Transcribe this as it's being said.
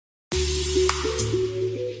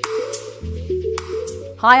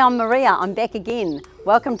Hi, I'm Maria, I'm back again.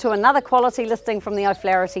 Welcome to another quality listing from the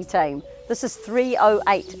O'Flaherty team. This is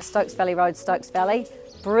 308 Stokes Valley Road, Stokes Valley.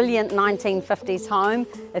 Brilliant 1950s home.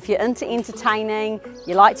 If you're into entertaining,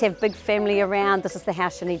 you like to have big family around, this is the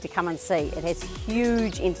house you need to come and see. It has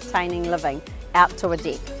huge entertaining living out to a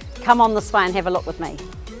deck. Come on this way and have a look with me.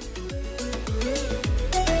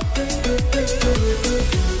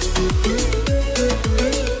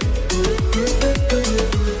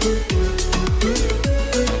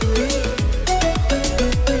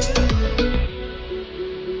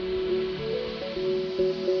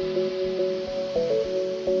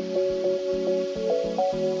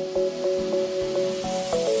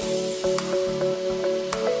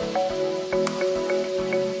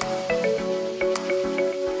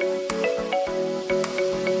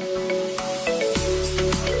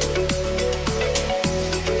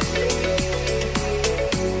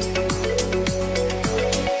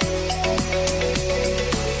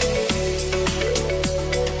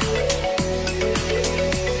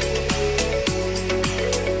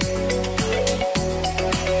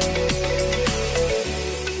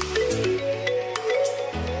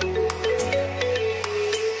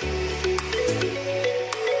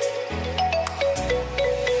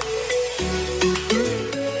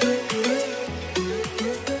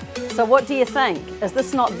 So what do you think? Is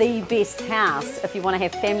this not the best house if you want to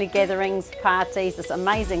have family gatherings, parties, this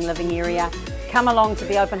amazing living area? Come along to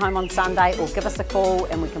the open home on Sunday or give us a call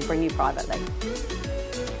and we can bring you privately.